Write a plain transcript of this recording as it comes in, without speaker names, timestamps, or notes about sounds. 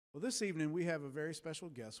Well, this evening we have a very special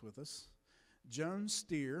guest with us. Joan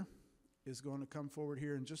Steer is going to come forward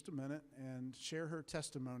here in just a minute and share her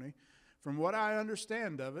testimony. From what I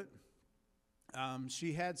understand of it,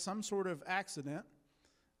 she had some sort of accident.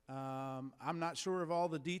 I'm not sure of all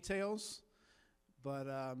the details, but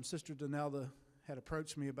Sister Danelda had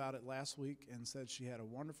approached me about it last week and said she had a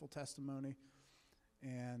wonderful testimony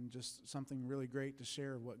and just something really great to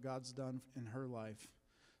share of what God's done in her life.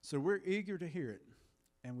 So we're eager to hear it.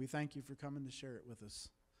 And we thank you for coming to share it with us.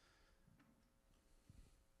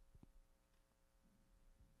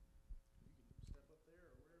 Step up there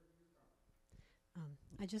or wherever you're going.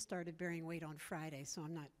 I just started bearing weight on Friday, so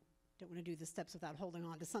don't want to do the steps without holding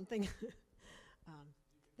on to something.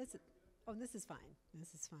 This is fine.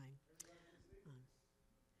 This is fine.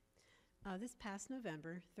 This past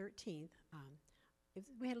November 13th,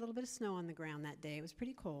 we had a little bit of snow on the ground that day. It was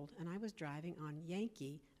pretty cold, and I was driving on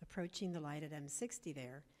Yankee, approaching the light at M60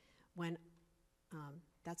 there, when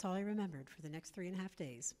that's all I remembered for the next 3.5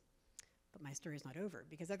 days. But my story's not over,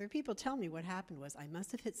 because other people tell me what happened was I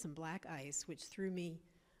must have hit some black ice, which threw me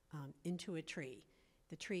into a tree.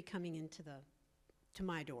 The tree coming to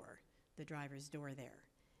my door, the driver's door there.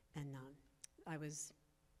 And I was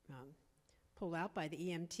pulled out by the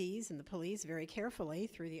EMTs and the police very carefully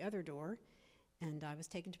through the other door. And I was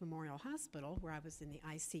taken to Memorial Hospital, where I was in the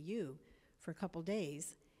ICU for a couple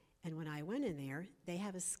days. And when I went in there, they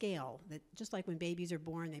have a scale that, just like when babies are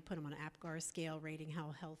born, they put them on an APGAR scale rating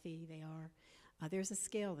how healthy they are. There's a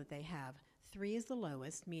scale that they have. 3 is the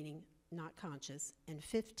lowest, meaning not conscious, and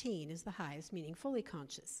 15 is the highest, meaning fully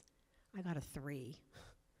conscious. I got a 3.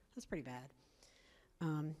 That's pretty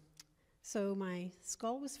bad. So my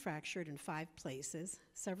skull was fractured in 5 places.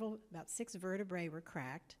 About 6 vertebrae were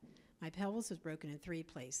cracked. My pelvis was broken in 3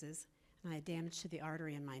 places, and I had damage to the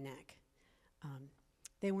artery in my neck.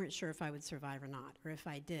 They weren't sure if I would survive or not, or if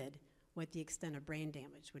I did, what the extent of brain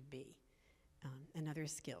damage would be, and other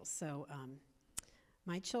skills. So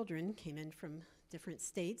my children came in from different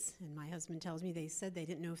states, and my husband tells me they said they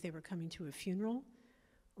didn't know if they were coming to a funeral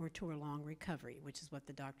or to a long recovery, which is what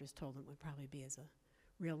the doctors told them would probably be as a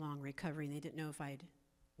real long recovery, and they didn't know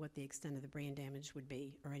what the extent of the brain damage would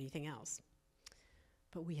be or anything else.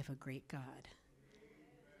 But we have a great God.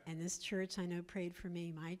 And this church, I know, prayed for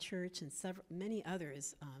me. My church and many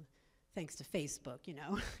others, thanks to Facebook,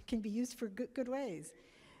 can be used for good ways.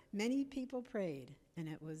 Many people prayed, and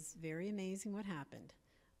it was very amazing what happened.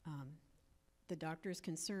 The doctor's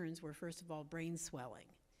concerns were, first of all, brain swelling.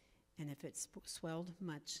 And if it swelled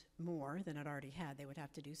much more than it already had, they would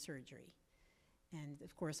have to do surgery. And,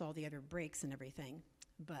 of course, all the other breaks and everything.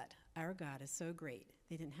 But our God is so great.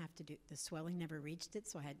 They didn't have to the swelling never reached it,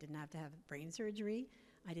 so I didn't have to have brain surgery.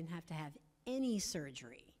 I didn't have to have any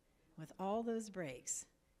surgery with all those breaks.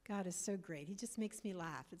 God is so great. He just makes me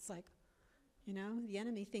laugh. It's like, the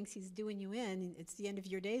enemy thinks he's doing you in, and it's the end of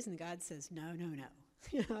your days, and God says, no, no,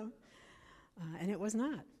 no, and it was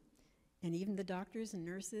not. And even the doctors and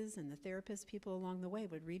nurses and the therapists, people along the way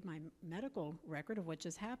would read my medical record of what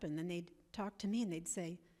just happened. Then they'd talk to me, and they'd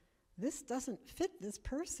say, this doesn't fit this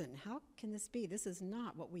person. How can this be? This is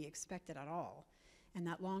not what we expected at all. And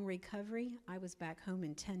that long recovery, I was back home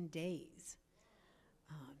in 10 days.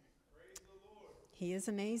 Praise the Lord. He is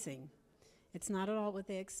amazing. It's not at all what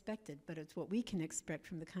they expected, but it's what we can expect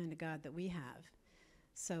from the kind of God that we have.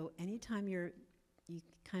 So anytime you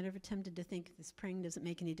kind of are tempted to think this praying doesn't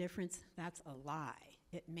make any difference, that's a lie.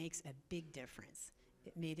 It makes a big difference.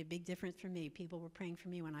 It made a big difference for me. People were praying for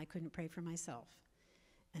me when I couldn't pray for myself.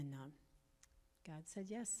 And God said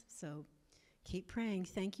yes. So keep praying.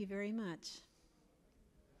 Thank you very much.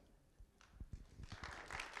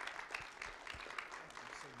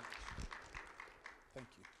 Thank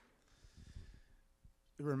you.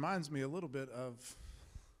 It reminds me a little bit of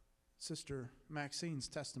Sister Maxine's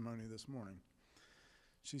testimony this morning.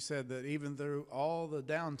 She said that even through all the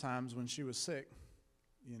down times when she was sick,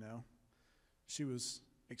 she was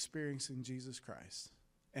experiencing Jesus Christ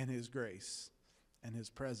and His grace and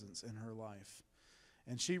His presence in her life.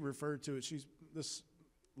 And she referred to it, this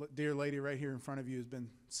dear lady right here in front of you has been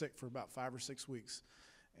sick for about 5 or 6 weeks,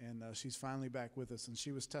 and she's finally back with us. And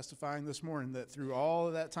she was testifying this morning that through all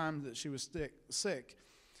of that time that she was sick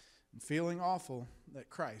and feeling awful,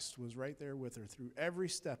 that Christ was right there with her through every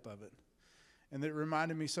step of it. And it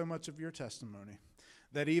reminded me so much of your testimony,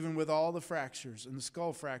 that even with all the fractures and the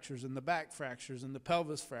skull fractures and the back fractures and the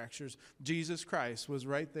pelvis fractures, Jesus Christ was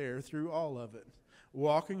right there through all of it,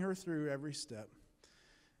 walking her through every step.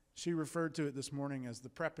 She referred to it this morning as the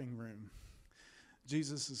prepping room.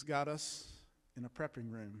 Jesus has got us in a prepping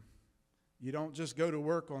room. You don't just go to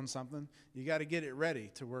work on something. You got to get it ready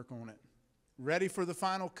to work on it. ready for the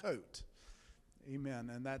final coat. Amen.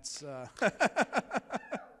 And that's,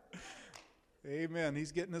 amen.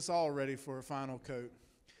 He's getting us all ready for a final coat.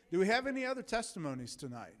 Do we have any other testimonies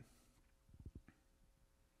tonight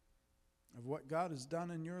of what God has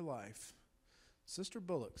done in your life? Sister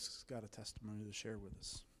Bullock's got a testimony to share with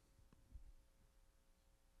us.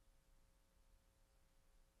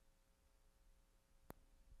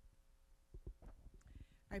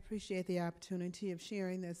 I appreciate the opportunity of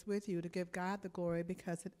sharing this with you to give God the glory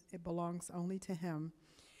because it belongs only to Him.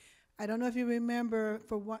 I don't know if you remember,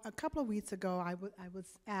 a couple of weeks ago, I was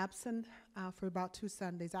absent for about 2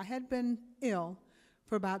 Sundays. I had been ill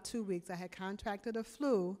for about 2 weeks. I had contracted a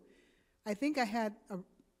flu. I think I had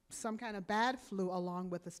some kind of bad flu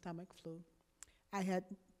along with the stomach flu. I had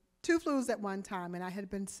 2 flus at one time, and I had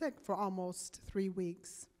been sick for almost 3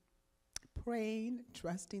 weeks. Praying,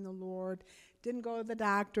 trusting the Lord, didn't go to the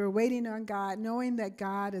doctor, waiting on God, knowing that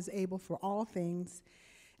God is able for all things,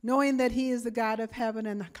 knowing that He is the God of heaven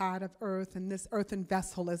and the God of earth, and this earthen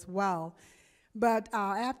vessel as well. But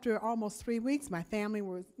after almost 3 weeks, my family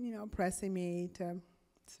was, pressing me to,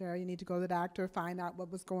 Sarah, you need to go to the doctor, find out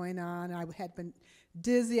what was going on. I had been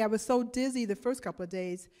dizzy. I was so dizzy the first couple of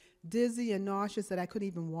days, dizzy and nauseous that I couldn't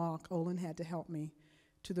even walk. Olin had to help me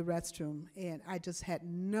to the restroom, and I just had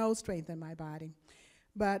no strength in my body.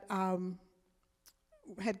 But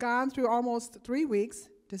had gone through almost 3 weeks,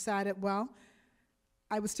 decided, well,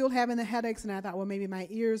 I was still having the headaches, and I thought, well, maybe my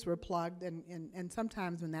ears were plugged, and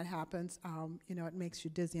sometimes when that happens, it makes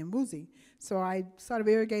you dizzy and woozy. So I sort of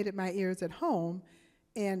irrigated my ears at home,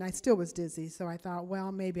 and I still was dizzy. So I thought,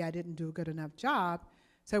 well, maybe I didn't do a good enough job.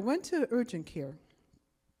 So I went to urgent care.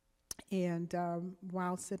 And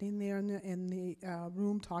while sitting there in the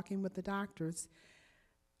room talking with the doctors,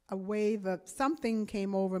 a wave of something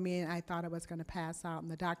came over me, and I thought I was going to pass out.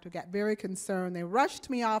 And the doctor got very concerned. They rushed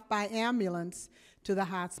me off by ambulance to the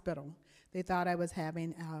hospital. They thought I was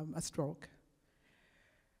having a stroke.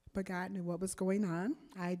 But God knew what was going on.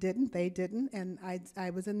 I didn't. They didn't. And I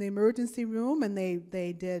was in the emergency room, and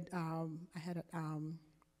they did. I had an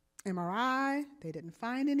MRI. They didn't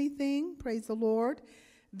find anything. Praise the Lord.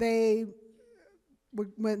 I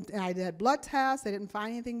did blood tests. They didn't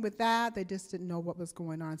find anything with that. They just didn't know what was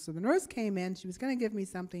going on. So the nurse came in. She was going to give me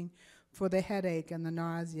something for the headache and the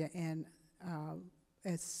nausea. And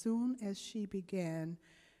as soon as she began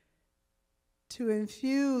to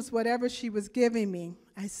infuse whatever she was giving me,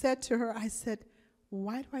 I said to her,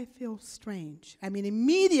 why do I feel strange? I mean,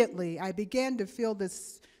 immediately I began to feel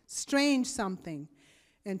this strange something.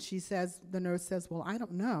 And the nurse says, well, I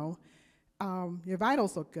don't know. Your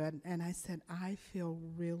vitals look good. And I said, I feel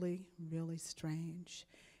really, really strange.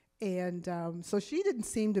 And so she didn't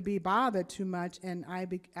seem to be bothered too much, and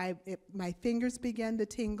my fingers began to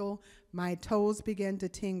tingle, my toes began to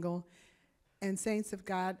tingle. And saints of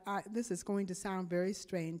God, this is going to sound very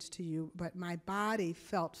strange to you, but my body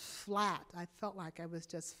felt flat. I felt like I was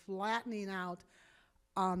just flattening out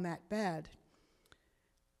on that bed.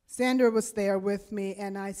 Sandra was there with me,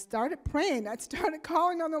 and I started praying. I started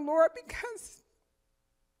calling on the Lord because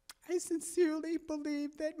I sincerely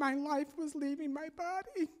believed that my life was leaving my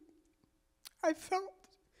body. I felt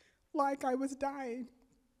like I was dying.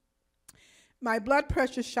 My blood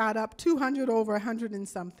pressure shot up 200 over 100 and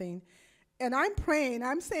something. And I'm praying.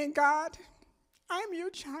 I'm saying, God, I'm your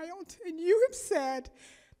child, and you have said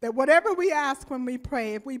that whatever we ask when we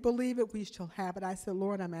pray, if we believe it, we shall have it. I said,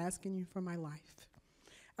 Lord, I'm asking you for my life.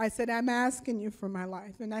 I said, I'm asking you for my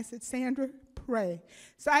life. And I said, Sandra, pray.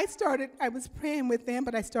 So I was praying with them,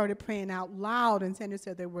 but I started praying out loud. And Sandra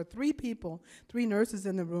said there were 3 nurses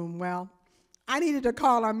in the room. Well, I needed to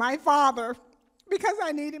call on my father because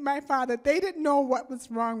I needed my father. They didn't know what was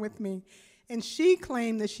wrong with me. And she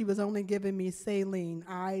claimed that she was only giving me saline.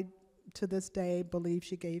 I, to this day, believe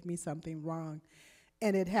she gave me something wrong.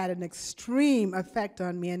 And it had an extreme effect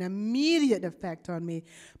on me, an immediate effect on me.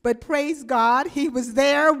 But praise God, He was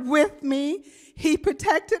there with me. He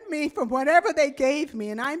protected me from whatever they gave me.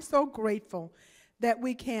 And I'm so grateful that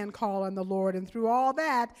we can call on the Lord. And through all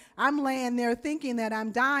that, I'm laying there thinking that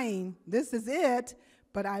I'm dying. This is it.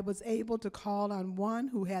 But I was able to call on one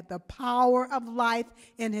who had the power of life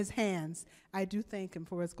in His hands. I do thank Him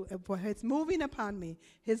for his moving upon me.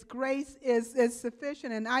 His grace is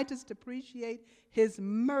sufficient, and I just appreciate His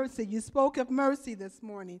mercy. You spoke of mercy this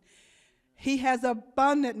morning. He has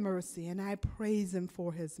abundant mercy, and I praise Him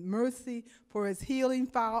for His mercy, for His healing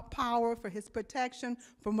power, for His protection.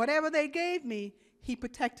 From whatever they gave me, He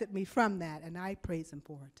protected me from that, and I praise Him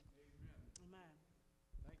for it. Amen.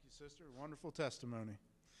 Thank you, sister. Wonderful testimony.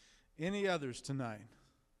 Any others tonight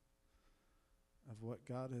of what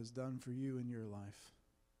God has done for you in your life?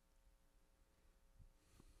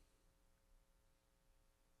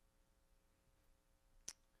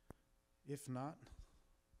 If not,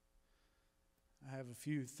 I have a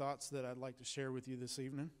few thoughts that I'd like to share with you this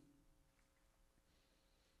evening.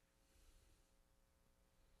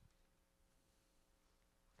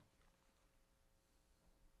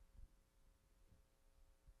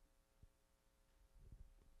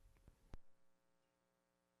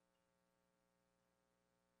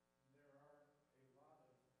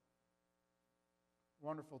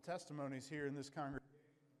 Wonderful testimonies here in this congregation of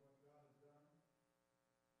what God has done.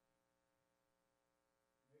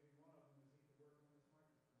 Maybe one of them is Ethan working on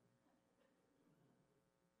this microphone.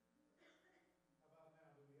 How about now?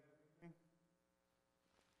 Do we have anything?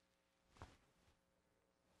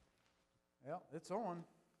 Well, it's on.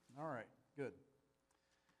 All right, good.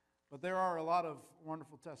 But there are a lot of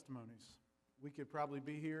wonderful testimonies. We could probably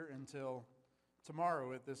be here until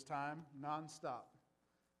tomorrow at this time, nonstop,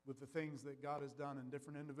 with the things that God has done in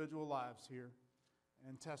different individual lives here,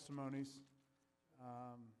 and testimonies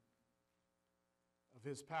of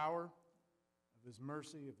His power, of His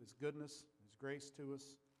mercy, of His goodness, His grace to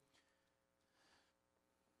us.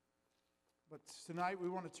 But tonight we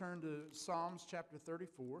want to turn to Psalms chapter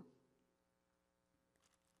 34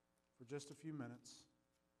 for just a few minutes.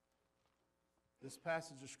 This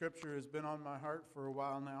passage of Scripture has been on my heart for a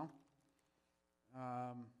while now.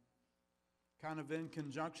 Kind of in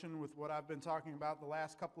conjunction with what I've been talking about the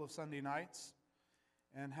last couple of Sunday nights,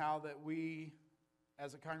 and how that we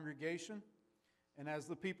as a congregation and as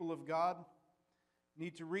the people of God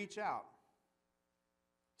need to reach out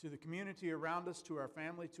to the community around us, to our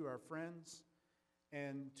family, to our friends,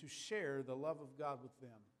 and to share the love of God with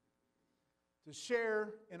them. To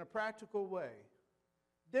share in a practical way,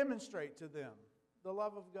 demonstrate to them the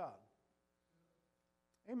love of God.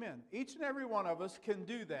 Amen. Each and every one of us can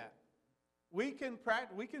do that. We can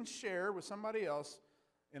share with somebody else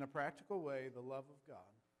in a practical way the love of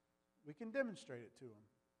God. We can demonstrate it to them.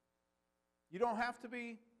 You don't have to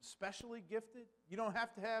be specially gifted. You don't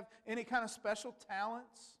have to have any kind of special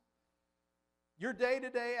talents. Your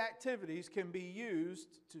day-to-day activities can be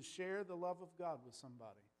used to share the love of God with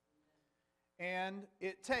somebody. And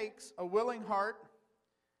it takes a willing heart,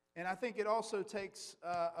 and I think it also takes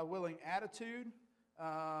a willing attitude,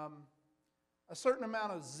 a certain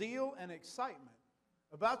amount of zeal and excitement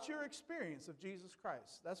about your experience of Jesus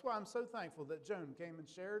Christ. That's why I'm so thankful that Joan came and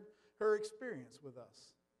shared her experience with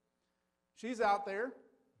us. She's out there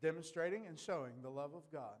demonstrating and showing the love of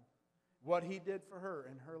God, what He did for her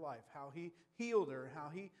in her life, how He healed her, how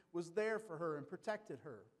He was there for her and protected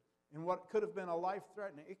her in what could have been a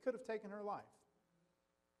life-threatening. It could have taken her life,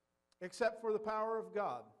 except for the power of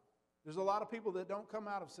God. There's a lot of people that don't come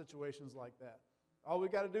out of situations like that. All we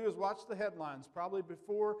got to do is watch the headlines. Probably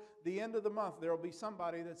before the end of the month, there will be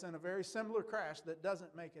somebody that's in a very similar crash that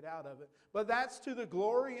doesn't make it out of it. But that's to the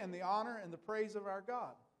glory and the honor and the praise of our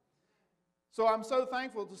God. So I'm so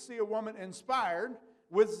thankful to see a woman inspired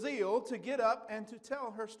with zeal to get up and to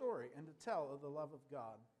tell her story and to tell of the love of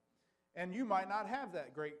God. And you might not have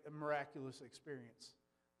that great and miraculous experience.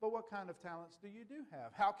 But what kind of talents do you do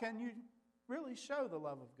have? How can you really show the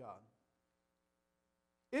love of God?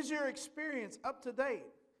 Is your experience up to date?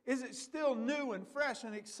 Is it still new and fresh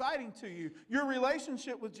and exciting to you? Your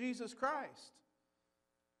relationship with Jesus Christ?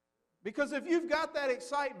 Because if you've got that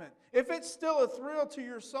excitement, if it's still a thrill to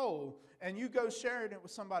your soul, and you go sharing it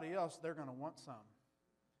with somebody else, they're going to want some.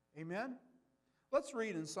 Amen? Let's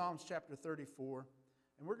read in Psalms chapter 34,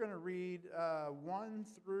 and we're going to read 1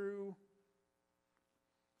 through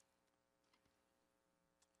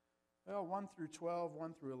 12,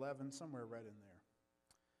 1 through 11, somewhere right in there.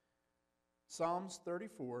 Psalms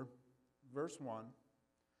 34, verse 1.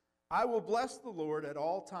 I will bless the Lord at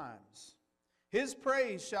all times. His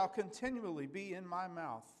praise shall continually be in my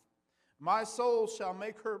mouth. My soul shall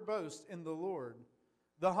make her boast in the Lord.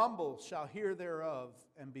 The humble shall hear thereof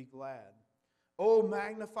and be glad. O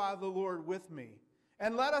magnify the Lord with me,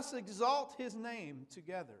 and let us exalt His name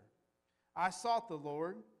together. I sought the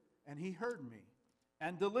Lord, and He heard me,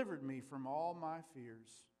 and delivered me from all my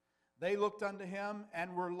fears. They looked unto Him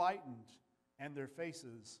and were lightened, and their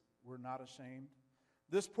faces were not ashamed.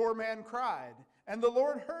 This poor man cried, and the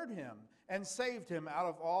Lord heard him, and saved him out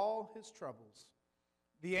of all his troubles.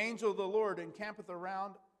 The angel of the Lord encampeth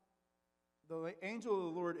round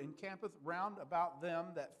about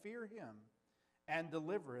them that fear Him, and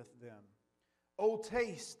delivereth them. O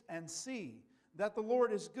taste and see that the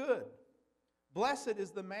Lord is good. Blessed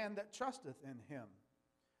is the man that trusteth in Him.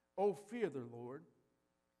 O fear the Lord,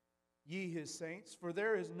 ye His saints, for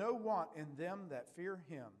there is no want in them that fear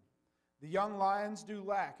Him. The young lions do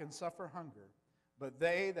lack and suffer hunger, but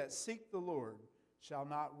they that seek the Lord shall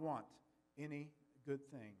not want any good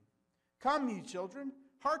thing. Come, ye children,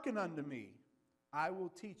 hearken unto me. I will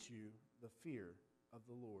teach you the fear of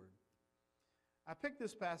the Lord. I picked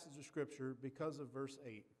this passage of Scripture because of verse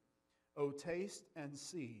 8. Oh, taste and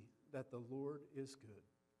see that the Lord is good.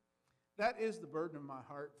 That is the burden of my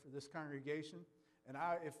heart for this congregation. And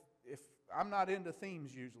if I'm not into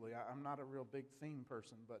themes usually, I'm not a real big theme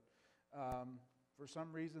person, but for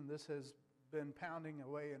some reason this has been pounding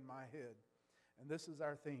away in my head. And this is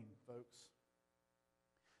our theme, folks.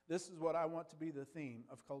 This is what I want to be the theme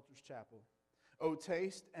of Coulter's Chapel. Oh,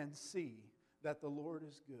 taste and see that the Lord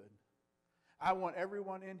is good. I want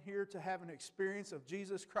everyone in here to have an experience of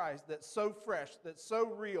Jesus Christ that's so fresh, that's so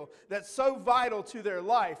real, that's so vital to their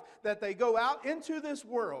life, that they go out into this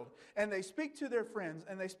world and they speak to their friends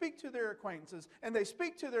and they speak to their acquaintances and they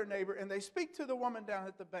speak to their neighbor and they speak to the woman down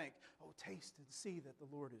at the bank. Oh, taste and see that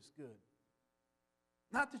the Lord is good.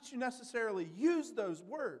 Not that you necessarily use those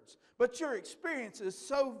words, but your experience is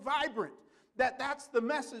so vibrant that that's the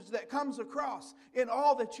message that comes across in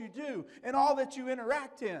all that you do and all that you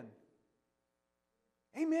interact in.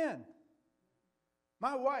 Amen.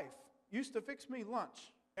 My wife used to fix me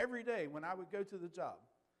lunch every day when I would go to the job.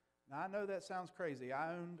 Now, I know that sounds crazy.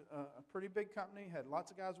 I owned a pretty big company, had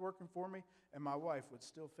lots of guys working for me, and my wife would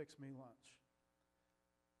still fix me lunch.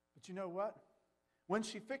 But you know what? When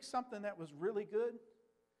she fixed something that was really good,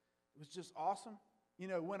 it was just awesome. You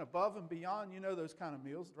know, went above and beyond, you know those kind of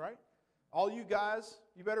meals, right? All you guys,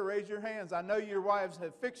 you better raise your hands. I know your wives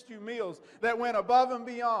have fixed you meals that went above and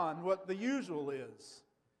beyond what the usual is.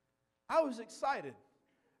 I was excited.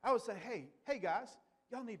 I would say, hey guys,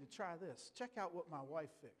 y'all need to try this. Check out what my wife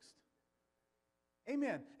fixed.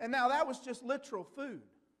 Amen. And now that was just literal food.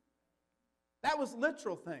 That was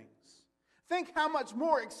literal things. Think how much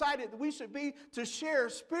more excited we should be to share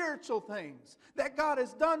spiritual things that God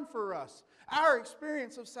has done for us. Our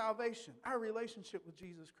experience of salvation, our relationship with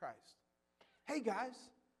Jesus Christ. Hey guys,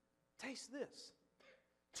 taste this.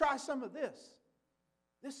 Try some of this.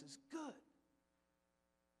 This is good.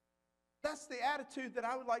 That's the attitude that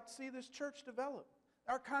I would like to see this church develop,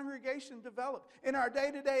 our congregation develop in our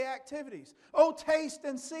day-to-day activities. Oh, taste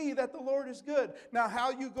and see that the Lord is good. Now,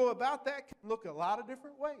 how you go about that can look a lot of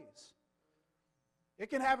different ways.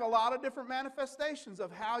 It can have a lot of different manifestations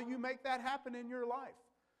of how you make that happen in your life.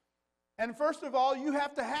 And first of all, you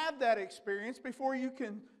have to have that experience before you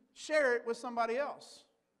can share it with somebody else.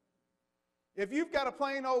 If you've got a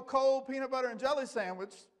plain old cold peanut butter and jelly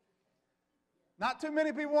sandwich, not too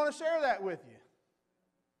many people want to share that with you.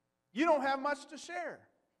 You don't have much to share.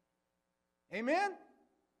 Amen?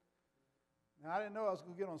 Now, I didn't know I was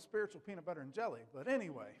going to get on spiritual peanut butter and jelly, but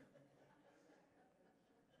anyway.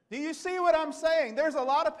 Do you see what I'm saying? There's a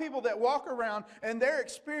lot of people that walk around and their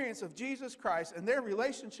experience of Jesus Christ and their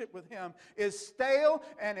relationship with Him is stale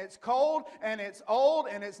and it's cold and it's old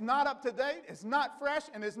and it's not up to date, it's not fresh,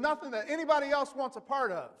 and it's nothing that anybody else wants a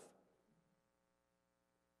part of.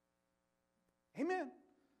 Amen.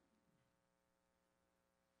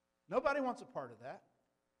 Nobody wants a part of that.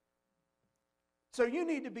 So you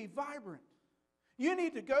need to be vibrant. You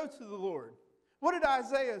need to go to the Lord. What did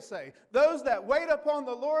Isaiah say? Those that wait upon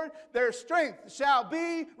the Lord, their strength shall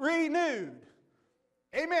be renewed.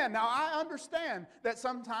 Amen. Now, I understand that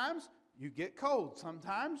sometimes you get cold.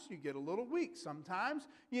 Sometimes you get a little weak. Sometimes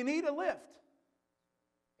you need a lift.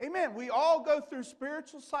 Amen. We all go through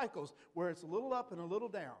spiritual cycles where it's a little up and a little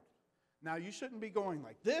down. Now, you shouldn't be going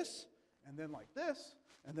like this, and then like this,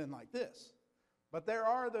 and then like this. But there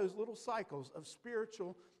are those little cycles of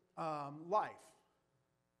spiritual life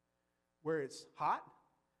where it's hot,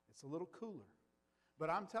 it's a little cooler.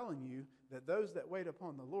 But I'm telling you that those that wait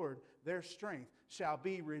upon the Lord, their strength shall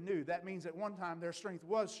be renewed. That means at one time their strength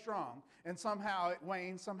was strong, and somehow it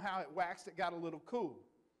waned, somehow it waxed, it got a little cool.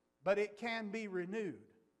 But it can be renewed.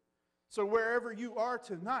 So wherever you are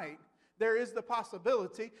tonight, there is the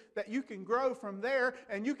possibility that you can grow from there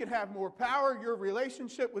and you can have more power. Your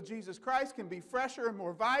relationship with Jesus Christ can be fresher and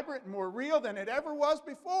more vibrant and more real than it ever was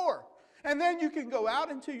before. And then you can go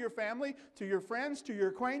out into your family, to your friends, to your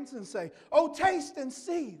acquaintances and say, oh, taste and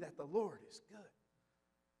see that the Lord is good.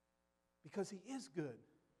 Because He is good.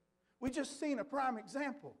 We just seen a prime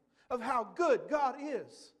example of how good God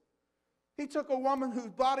is. He took a woman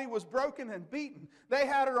whose body was broken and beaten. They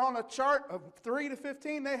had her on a chart of 3 to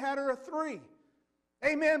 15. They had her a 3.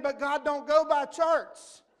 Amen. But God don't go by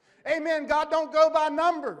charts. Amen. God don't go by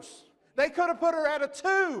numbers. They could have put her at a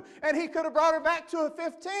 2, and He could have brought her back to a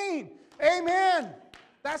 15. Amen.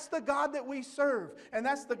 That's the God that we serve, and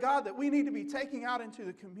that's the God that we need to be taking out into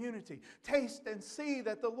the community. Taste and see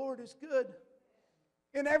that the Lord is good.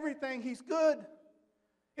 In everything, He's good.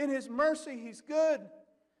 In His mercy, He's good.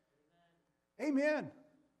 Amen.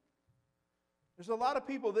 There's a lot of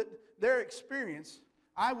people that their experience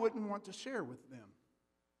I wouldn't want to share with them.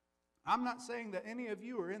 I'm not saying that any of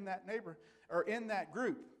you are in that neighbor or in that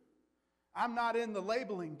group. I'm not in the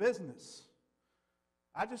labeling business.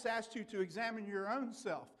 I just asked you to examine your own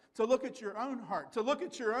self, to look at your own heart, to look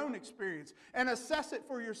at your own experience, and assess it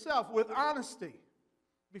for yourself with honesty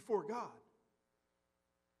before God,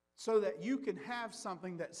 so that you can have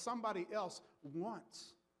something that somebody else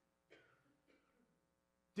wants.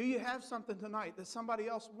 Do you have something tonight that somebody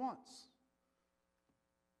else wants?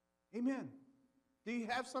 Amen. Do you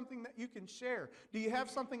have something that you can share? Do you have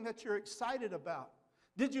something that you're excited about?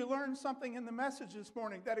 Did you learn something in the message this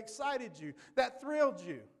morning that excited you, that thrilled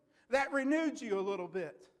you, that renewed you a little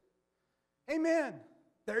bit? Amen.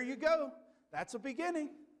 There you go. That's a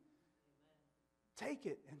beginning. Take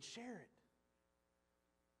it and share it.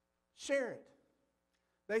 Share it.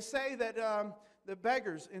 They say that the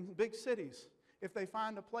beggars in big cities, if they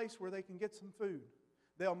find a place where they can get some food,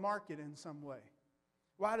 they'll mark it in some way.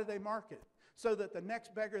 Why do they mark it? So that the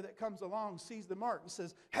next beggar that comes along sees the mark and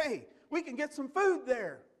says, hey, we can get some food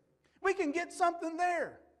there. We can get something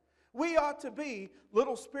there. We ought to be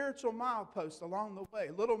little spiritual mileposts along the way,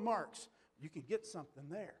 little marks. You can get something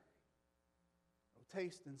there. Oh,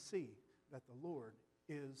 taste and see that the Lord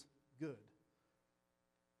is good.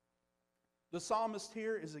 The psalmist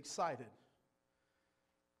here is excited.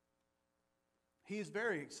 He is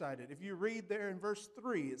very excited. If you read there in verse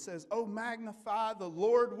 3, it says, "Oh, magnify the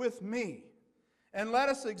Lord with me, and let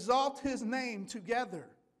us exalt his name together."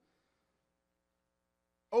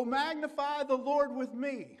 Oh, magnify the Lord with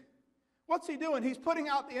me. What's he doing? He's putting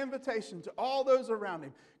out the invitation to all those around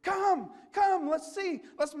him. Come, come, let's see.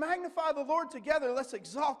 Let's magnify the Lord together. Let's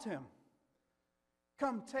exalt him.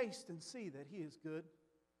 Come, taste and see that he is good.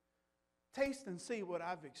 Taste and see what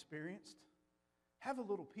I've experienced. Have a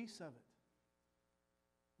little piece of it.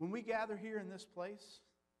 When we gather here in this place,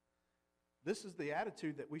 this is the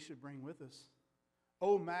attitude that we should bring with us.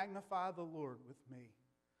 Oh, magnify the Lord with me.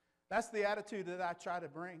 That's the attitude that I try to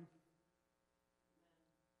bring.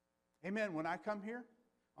 Amen. When I come here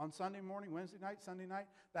on Sunday morning, Wednesday night, Sunday night,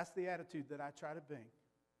 that's the attitude that I try to bring.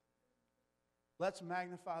 Let's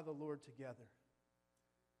magnify the Lord together.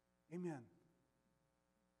 Amen.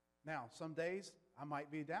 Now, some days I might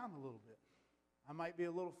be down a little bit. I might be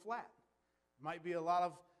a little flat. Might be a lot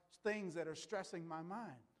of things that are stressing my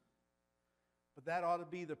mind. But that ought to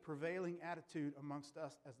be the prevailing attitude amongst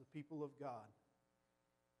us as the people of God.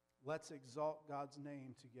 Let's exalt God's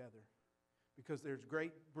name together, because there's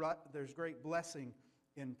great blessing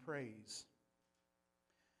in praise.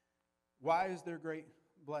 Why is there great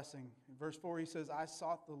blessing? In verse 4 he says, I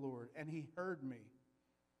sought the Lord, and he heard me.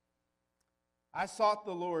 I sought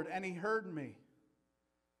the Lord, and he heard me.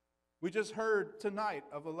 We just heard tonight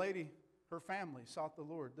of a lady. Her family sought the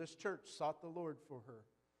Lord. This church sought the Lord for her.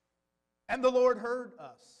 And the Lord heard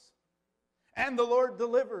us. And the Lord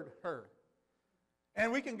delivered her.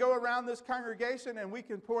 And we can go around this congregation and we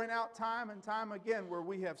can point out time and time again where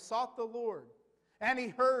we have sought the Lord. And he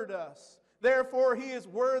heard us. Therefore, he is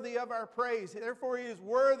worthy of our praise. Therefore, he is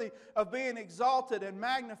worthy of being exalted and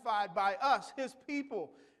magnified by us, his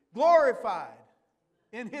people, glorified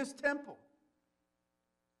in his temple.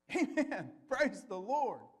 Amen. Praise the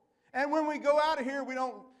Lord. And when we go out of here,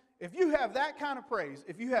 if you have that kind of praise,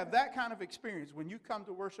 if you have that kind of experience when you come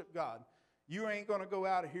to worship God, you ain't going to go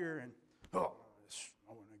out of here and, oh, it's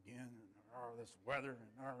snowing again, and oh, this weather.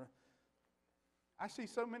 And oh. I see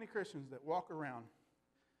so many Christians that walk around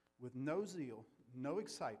with no zeal, no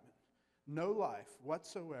excitement, no life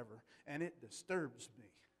whatsoever, and it disturbs me.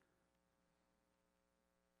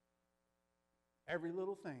 Every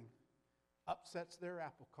little thing upsets their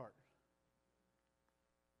apple cart.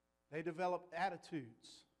 They develop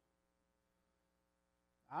attitudes.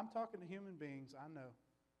 I'm talking to human beings, I know.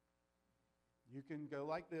 You can go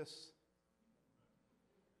like this.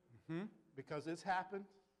 Because it's happened.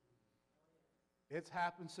 It's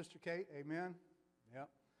happened, Sister Kate. Amen. Yep.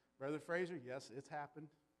 Brother Frazier, yes, it's happened.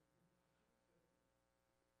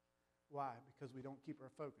 Why? Because we don't keep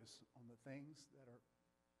our focus on the things that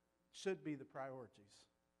should be the priorities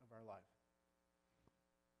of our life.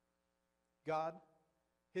 God,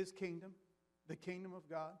 his kingdom, the kingdom of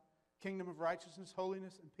God, kingdom of righteousness,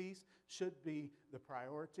 holiness, and peace should be the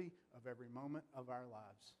priority of every moment of our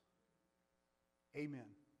lives. Amen.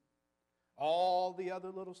 All the other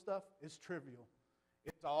little stuff is trivial.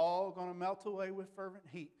 It's all going to melt away with fervent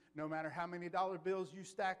heat. No matter how many dollar bills you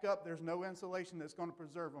stack up, there's no insulation that's going to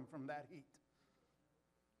preserve them from that heat.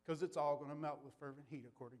 Because it's all going to melt with fervent heat,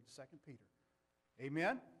 according to 2 Peter.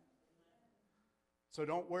 Amen? So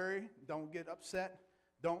don't worry. Don't get upset.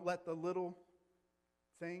 Don't let the little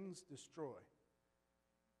things destroy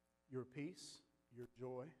your peace, your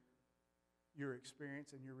joy, your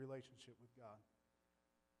experience, and your relationship with God.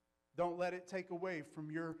 Don't let it take away from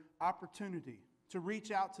your opportunity to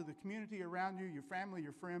reach out to the community around you, your family,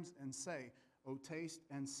 your friends, and say, "Oh, taste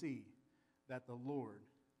and see that the Lord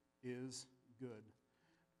is good."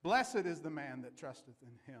 Blessed is the man that trusteth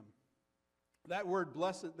in him. That word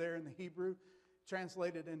blessed there in the Hebrew,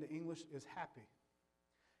 translated into English, is happy.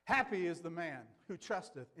 Happy is the man who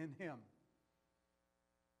trusteth in him.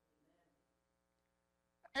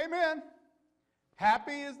 Amen.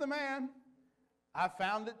 Happy is the man. I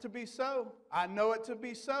found it to be so. I know it to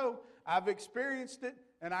be so. I've experienced it,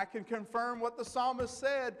 and I can confirm what the psalmist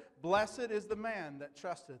said. Blessed is the man that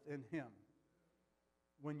trusteth in him.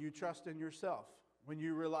 When you trust in yourself, when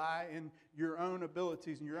you rely in your own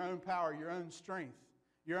abilities and your own power, your own strength,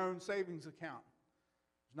 your own savings account,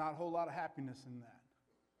 there's not a whole lot of happiness in that.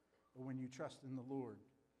 But when you trust in the Lord,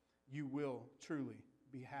 you will truly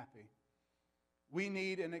be happy. We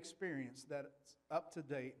need an experience that's up to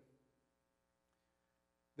date.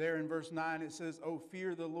 There in verse 9 it says, "O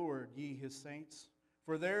fear the Lord, ye his saints,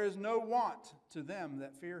 for there is no want to them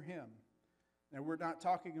that fear him." Now we're not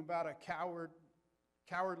talking about a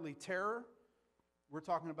cowardly terror. We're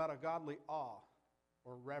talking about a godly awe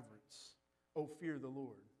or reverence. Oh, fear the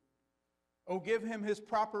Lord. Oh, give him his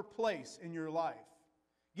proper place in your life.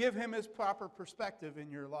 Give him his proper perspective in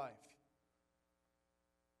your life.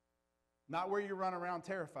 Not where you run around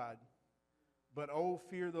terrified, but oh,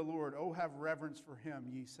 fear the Lord. Oh, have reverence for him,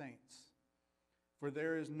 ye saints. For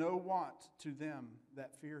there is no want to them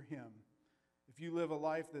that fear him. If you live a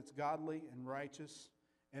life that's godly and righteous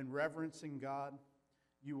and reverencing God,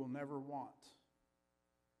 you will never want.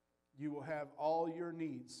 You will have all your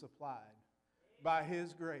needs supplied by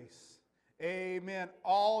his grace. Amen.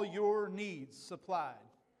 All your needs supplied.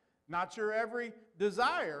 Not your every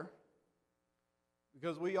desire,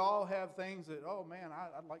 because we all have things that, oh man,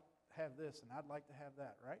 I'd like to have this and I'd like to have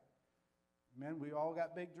that, right? Man, we all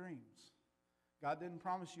got big dreams. God didn't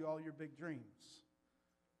promise you all your big dreams.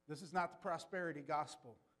 This is not the prosperity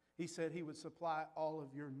gospel. He said he would supply all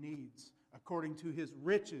of your needs according to his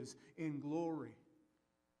riches in glory.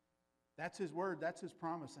 That's his word, that's his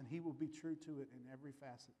promise, and he will be true to it in every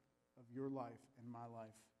facet of your life and my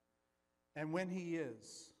life. And when he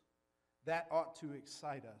is, that ought to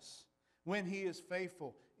excite us. When he is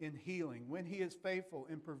faithful in healing, when he is faithful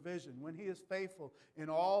in provision, when he is faithful in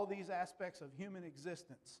all these aspects of human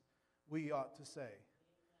existence, we ought to say,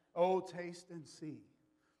 "Oh, taste and see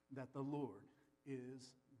that the Lord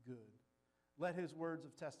is good." Let his words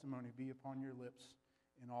of testimony be upon your lips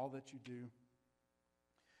in all that you do.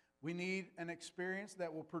 We need an experience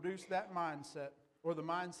that will produce that mindset, or the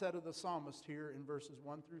mindset of the psalmist here in verses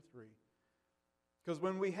 1 through 3. Because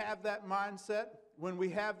when we have that mindset, when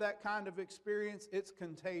we have that kind of experience, it's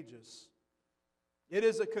contagious. It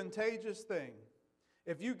is a contagious thing.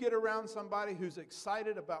 If you get around somebody who's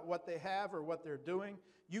excited about what they have or what they're doing,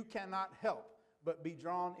 you cannot help but be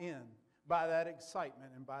drawn in by that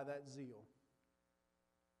excitement and by that zeal.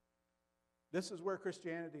 This is where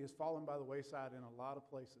Christianity has fallen by the wayside in a lot of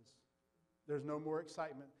places. There's no more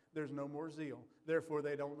excitement. There's no more zeal. Therefore,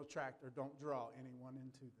 they don't attract or don't draw anyone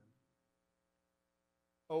into them.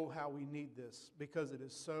 Oh, how we need this, because it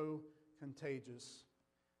is so contagious.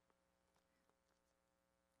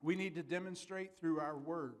 We need to demonstrate through our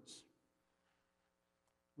words.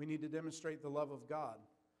 We need to demonstrate the love of God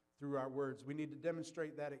through our words. We need to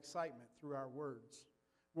demonstrate that excitement through our words.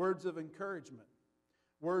 Words of encouragement,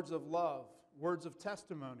 words of love, words of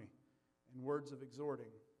testimony, and words of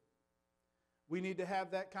exhorting. We need to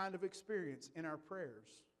have that kind of experience in our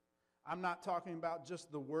prayers. I'm not talking about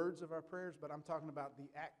just the words of our prayers, but I'm talking about the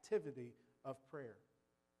activity of prayer.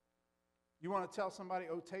 You want to tell somebody,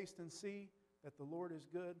 "Oh, taste and see that the Lord is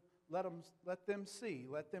good"? Let them see.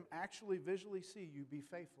 Let them actually visually see you be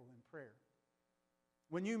faithful in prayer.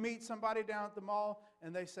 When you meet somebody down at the mall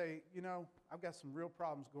and they say, "You know, I've got some real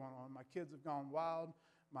problems going on. My kids have gone wild.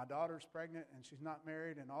 My daughter's pregnant and she's not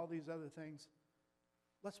married," and all these other things.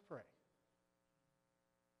 Let's pray.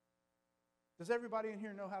 Does everybody in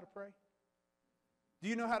here know how to pray? Do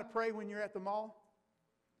you know how to pray when you're at the mall?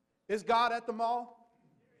 Is God at the mall?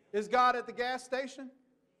 Is God at the gas station?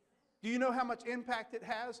 Do you know how much impact it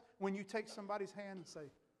has when you take somebody's hand and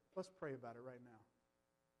say, "Let's pray about it right now"?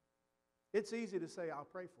 It's easy to say, "I'll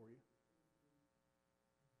pray for you.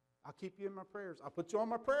 I'll keep you in my prayers. I'll put you on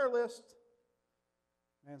my prayer list."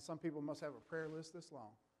 Man, some people must have a prayer list this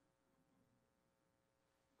long.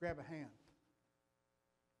 Grab a hand.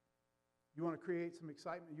 You want to create some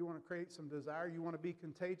excitement? You want to create some desire? You want to be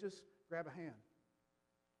contagious? Grab a hand.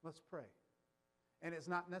 Let's pray. And it's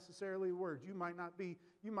not necessarily words. You might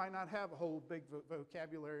not have a whole big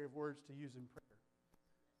vocabulary of words to use in prayer.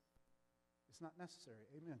 It's not necessary.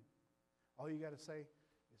 Amen. All you got to say is,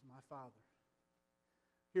 my Father.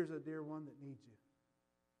 Here's a dear one that needs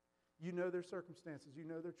you. You know their circumstances. You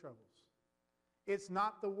know their troubles. It's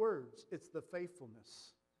not the words. It's the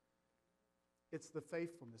faithfulness. It's the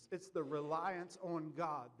faithfulness. It's the reliance on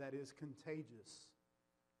God that is contagious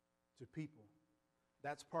to people.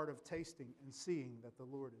 That's part of tasting and seeing that the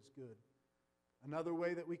Lord is good. Another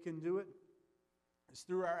way that we can do it is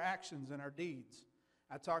through our actions and our deeds.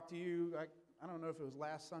 I talked to you, I don't know if it was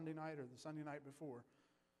last Sunday night or the Sunday night before,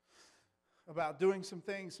 about doing some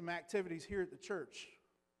things, some activities here at the church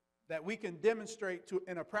that we can demonstrate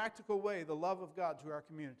in a practical way the love of God to our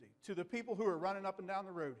community, to the people who are running up and down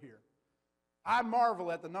the road here. I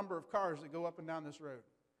marvel at the number of cars that go up and down this road.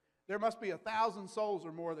 There must be 1,000 souls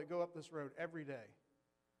or more that go up this road every day.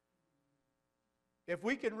 If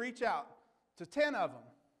we can reach out to 10 of them,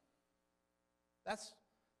 that's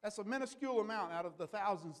a minuscule amount out of the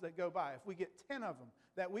thousands that go by. If we get 10 of them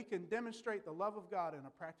that we can demonstrate the love of God in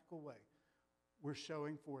a practical way, we're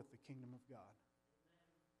showing forth the kingdom of God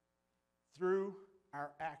through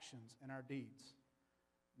our actions and our deeds.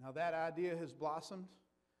 Now that idea has blossomed.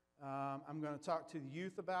 I'm going to talk to the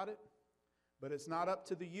youth about it, but it's not up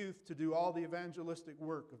to the youth to do all the evangelistic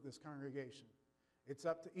work of this congregation. It's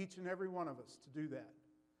up to each and every one of us to do that.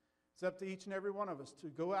 It's up to each and every one of us to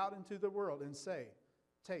go out into the world and say,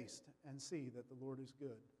 taste and see that the Lord is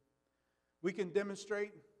good. We can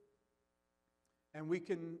demonstrate and we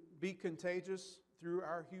can be contagious through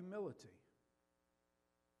our humility.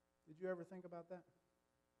 Did you ever think about that?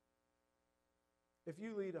 If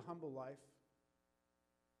you lead a humble life,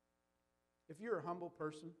 if you're a humble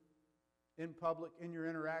person in public, in your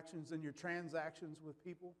interactions, in your transactions with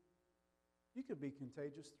people, you could be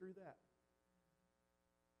contagious through that.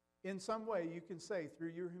 In some way, you can say through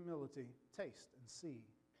your humility, taste and see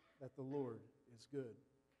that the Lord is good.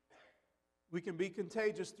 We can be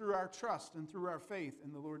contagious through our trust and through our faith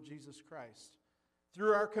in the Lord Jesus Christ,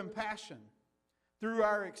 through our compassion, through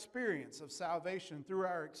our experience of salvation, through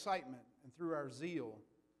our excitement and through our zeal.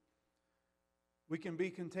 We can be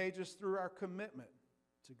contagious through our commitment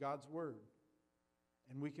to God's Word,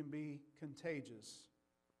 and we can be contagious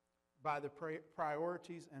by the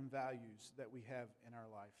priorities and values that we have in our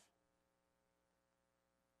life.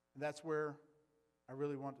 And that's where I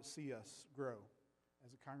really want to see us grow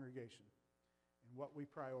as a congregation, and what we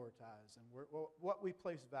prioritize and what we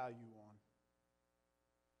place value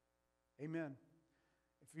on. Amen.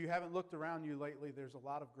 If you haven't looked around you lately, there's a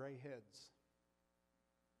lot of gray heads.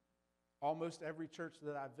 Almost every church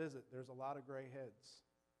that I visit, there's a lot of gray heads.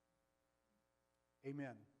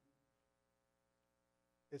 Amen.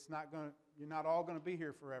 You're not all going to be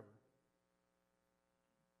here forever.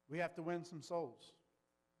 We have to win some souls.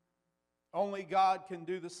 Only God can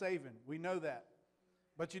do the saving. We know that.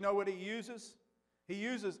 But you know what He uses? He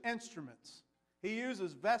uses instruments. He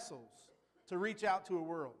uses vessels to reach out to a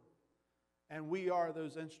world. And we are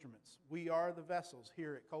those instruments. We are the vessels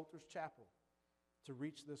here at Coulter's Chapel to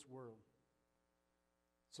reach this world.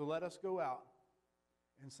 So let us go out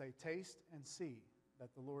and say, taste and see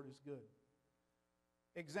that the Lord is good.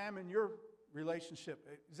 Examine your relationship.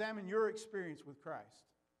 Examine your experience with Christ.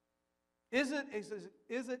 Is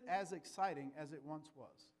it as exciting as it once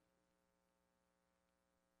was?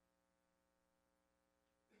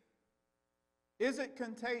 Is it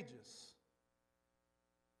contagious?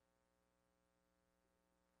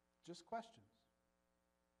 Just questions.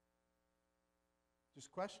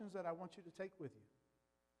 Just questions that I want you to take with you.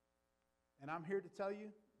 And I'm here to tell you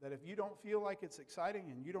that if you don't feel like it's exciting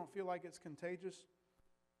and you don't feel like it's contagious,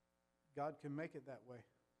 God can make it that way.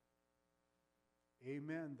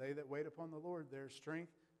 Amen. They that wait upon the Lord, their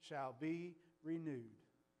strength shall be renewed.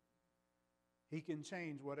 He can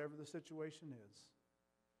change whatever the situation is.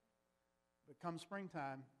 But come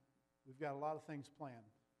springtime, we've got a lot of things planned.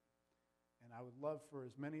 And I would love for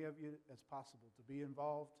as many of you as possible to be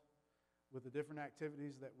involved with the different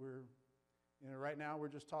activities that right now we're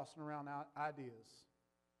just tossing around ideas.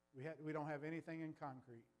 We don't have anything in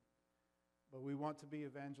concrete, but we want to be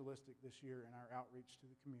evangelistic this year in our outreach to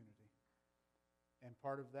the community. And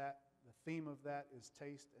part of that, the theme of that is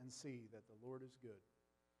taste and see that the Lord is good.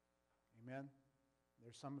 Amen.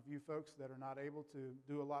 There's some of you folks that are not able to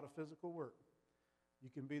do a lot of physical work. You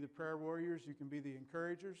can be the prayer warriors. You can be the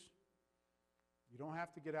encouragers. You don't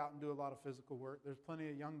have to get out and do a lot of physical work. There's plenty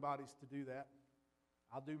of young bodies to do that.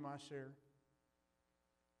 I'll do my share.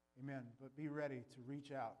 Amen. But be ready to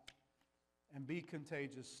reach out and be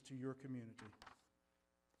contagious to your community.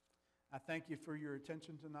 I thank you for your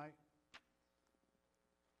attention tonight.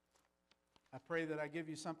 I pray that I give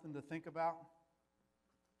you something to think about,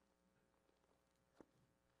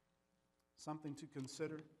 something to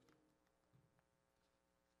consider.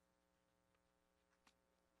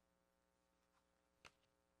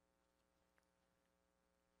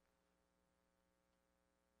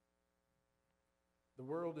 The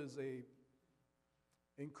world is a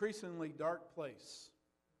increasingly dark place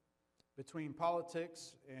between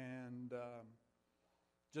politics and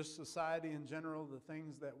just society in general. The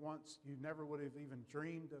things that once you never would have even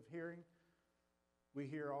dreamed of hearing, we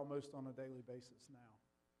hear almost on a daily basis now.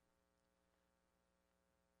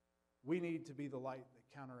 We need to be the light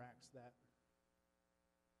that counteracts that.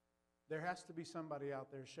 There has to be somebody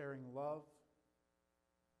out there sharing love.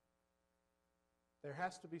 There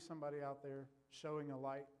has to be somebody out there showing a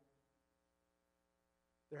light.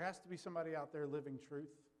 There has to be somebody out there living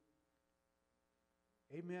truth.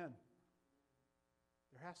 Amen.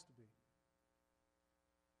 There has to be.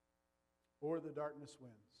 Or the darkness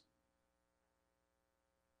wins.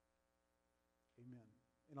 Amen.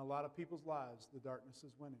 In a lot of people's lives, the darkness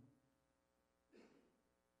is winning.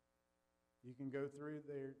 You can go through,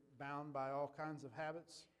 they're bound by all kinds of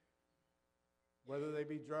habits, whether they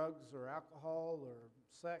be drugs or alcohol or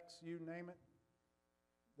sex, you name it.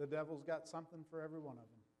 The devil's got something for every one of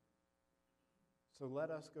them. So let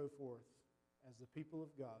us go forth as the people of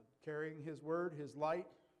God, carrying His word, His light,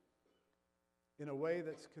 in a way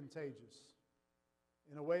that's contagious,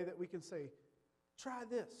 in a way that we can say, try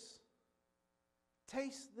this,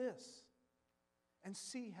 taste this, and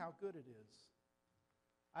see how good it is.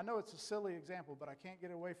 I know it's a silly example, but I can't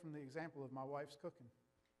get away from the example of my wife's cooking.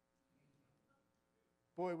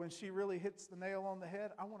 Boy, when she really hits the nail on the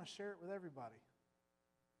head, I want to share it with everybody.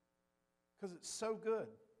 Because it's so good.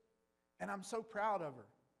 And I'm so proud of her.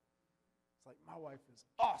 It's like, my wife is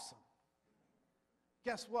awesome.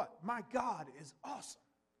 Guess what? My God is awesome.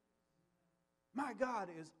 My God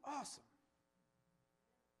is awesome.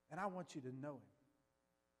 And I want you to know Him.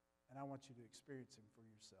 And I want you to experience Him for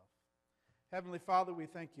yourself. Heavenly Father, we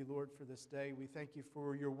thank you, Lord, for this day. We thank you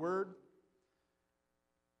for your word.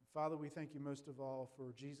 Father, we thank you most of all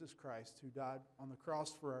for Jesus Christ, who died on the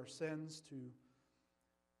cross for our sins to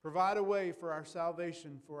provide a way for our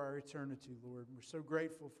salvation, for our eternity, Lord. We're so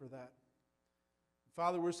grateful for that.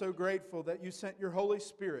 Father, we're so grateful that you sent your Holy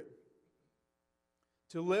Spirit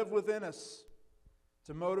to live within us,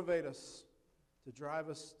 to motivate us, to drive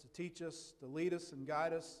us, to teach us, to lead us and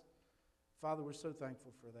guide us. Father, we're so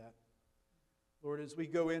thankful for that. Lord, as we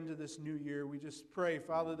go into this new year, we just pray,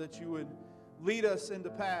 Father, that you would lead us into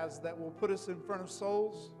paths that will put us in front of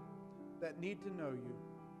souls that need to know you.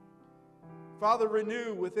 Father,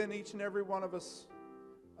 renew within each and every one of us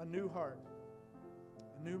a new heart,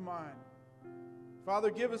 a new mind.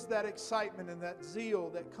 Father, give us that excitement and that zeal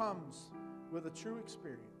that comes with a true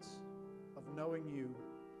experience of knowing you,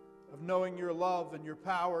 of knowing your love and your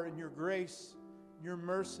power and your grace and your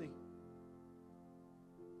mercy.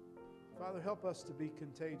 Father, help us to be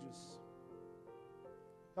contagious.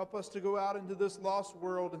 Help us to go out into this lost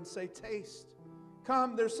world and say, taste.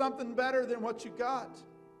 Come, there's something better than what you got.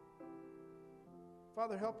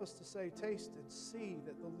 Father, help us to say, taste and see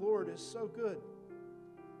that the Lord is so good.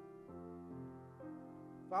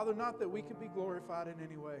 Father, not that we could be glorified in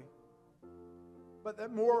any way, but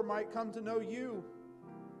that more might come to know you,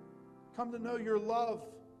 come to know your love,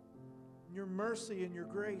 and your mercy and your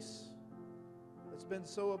grace that's been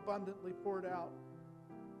so abundantly poured out.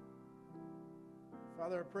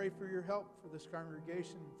 Father, I pray for your help for this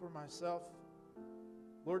congregation and for myself.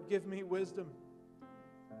 Lord, give me wisdom.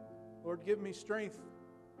 Lord, give me strength.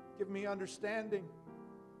 Give me understanding.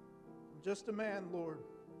 I'm just a man, Lord.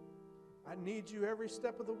 I need you every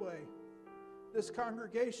step of the way. This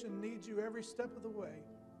congregation needs you every step of the way.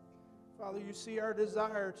 Father, you see our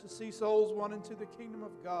desire to see souls won into the kingdom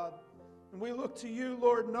of God. And we look to you,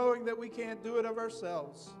 Lord, knowing that we can't do it of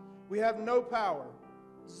ourselves. We have no power,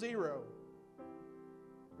 zero.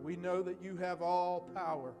 We know that you have all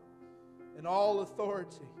power and all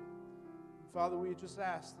authority. And Father, we just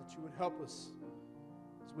ask that you would help us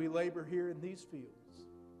as we labor here in these fields.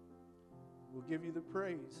 We'll give you the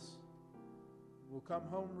praise. We'll come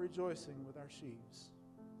home rejoicing with our sheaves.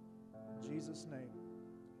 In Jesus' name,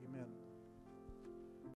 amen.